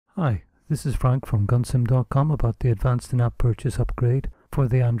Hi, this is Frank from GunSim.com about the advanced in-app purchase upgrade for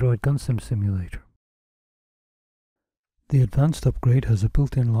the Android GunSim Simulator. The advanced upgrade has a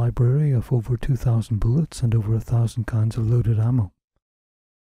built-in library of over 2,000 bullets and over 1,000 kinds of loaded ammo.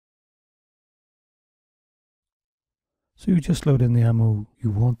 So you just load in the ammo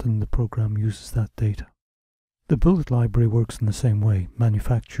you want and the program uses that data. The bullet library works in the same way: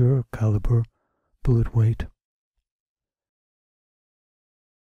 manufacturer, caliber, bullet weight.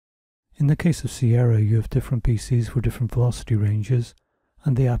 In the case of Sierra, you have different PCs for different velocity ranges,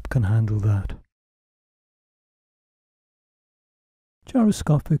 and the app can handle that.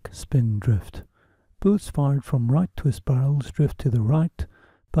 Gyroscopic spin drift. Bullets fired from right twist barrels drift to the right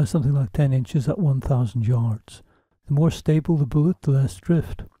by something like 10 inches at 1,000 yards. The more stable the bullet, the less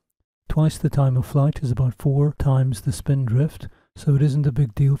drift. Twice the time of flight is about 4 times the spin drift, so it isn't a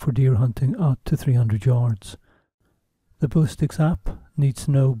big deal for deer hunting out to 300 yards. The ballistics app needs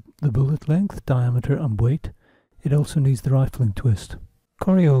to know the bullet length, diameter and weight. It also needs the rifling twist.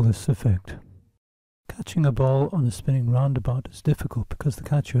 Coriolis effect. Catching a ball on a spinning roundabout is difficult because the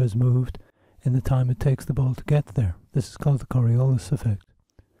catcher has moved in the time it takes the ball to get there. This is called the Coriolis effect.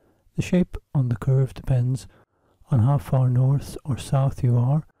 The shape on the curve depends on how far north or south you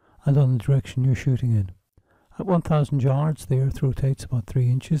are and on the direction you're shooting in. At 1,000 yards, the earth rotates about 3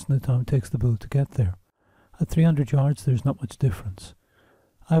 inches in the time it takes the bullet to get there. At 300 yards, there's not much difference.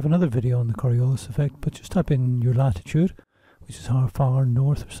 I have another video on the Coriolis effect, but just type in your latitude, which is how far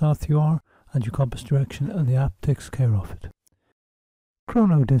north or south you are, and your compass direction, and the app takes care of it.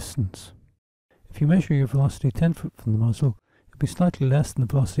 Chrono distance. If you measure your velocity 10 foot from the muzzle, it'll be slightly less than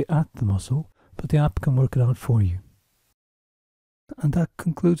the velocity at the muzzle, but the app can work it out for you. And that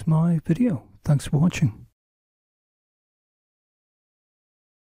concludes my video. Thanks for watching.